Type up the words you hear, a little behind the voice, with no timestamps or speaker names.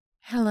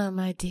Hello,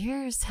 my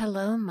dears.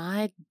 Hello,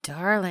 my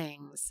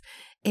darlings.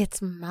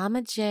 It's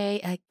Mama J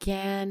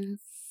again,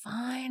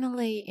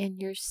 finally in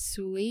your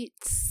sweet,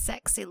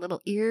 sexy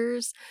little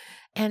ears.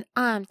 And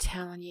I'm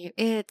telling you,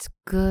 it's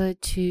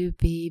good to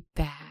be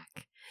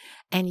back.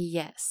 And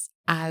yes,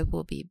 I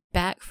will be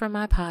back for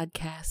my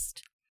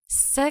podcast,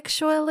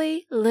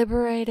 Sexually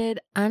Liberated,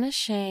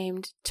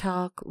 Unashamed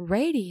Talk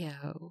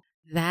Radio.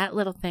 That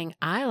little thing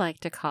I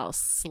like to call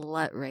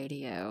slut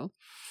radio.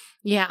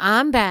 Yeah,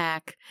 I'm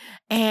back.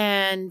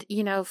 And,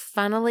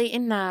 funnily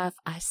enough,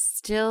 I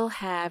still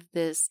have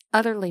this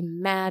utterly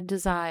mad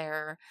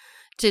desire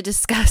to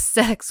discuss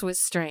sex with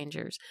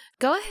strangers.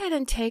 Go ahead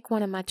and take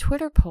one of my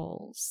Twitter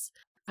polls.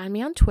 Find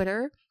me on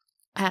Twitter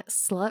at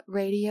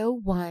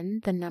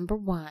slutradio1, the number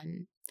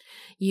 1.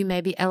 You may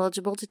be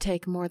eligible to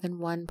take more than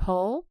one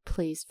poll.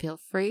 Please feel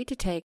free to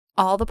take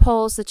all the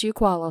polls that you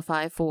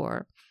qualify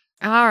for.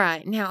 All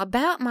right, now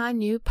about my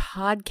new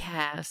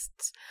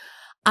podcasts.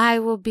 I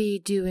will be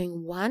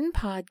doing one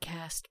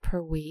podcast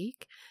per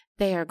week.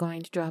 They are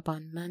going to drop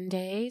on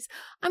Mondays.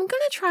 I'm going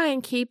to try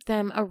and keep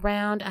them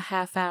around a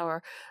half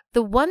hour.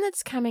 The one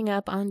that's coming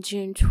up on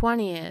June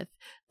 20th,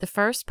 the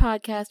first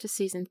podcast of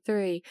season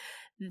 3,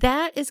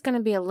 that is going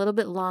to be a little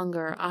bit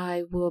longer.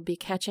 I will be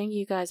catching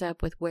you guys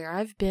up with where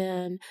I've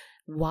been,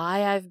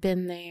 why I've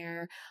been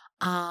there,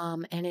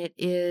 and it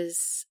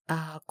is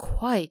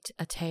quite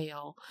a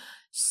tale.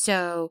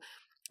 So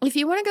if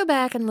you want to go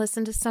back and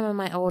listen to some of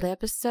my old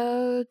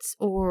episodes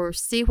or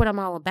see what I'm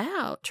all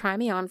about, try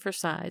me on for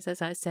size,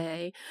 as I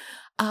say.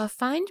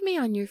 Find me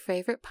on your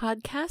favorite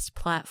podcast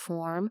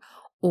platform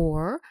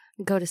or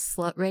go to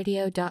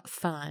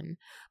slutradio.fun.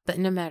 But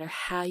no matter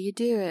how you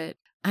do it,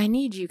 I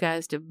need you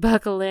guys to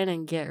buckle in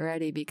and get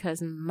ready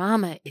because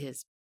Mama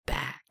is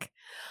back.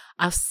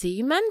 I'll see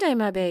you Monday,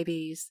 my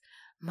babies.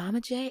 Mama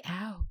J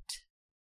out.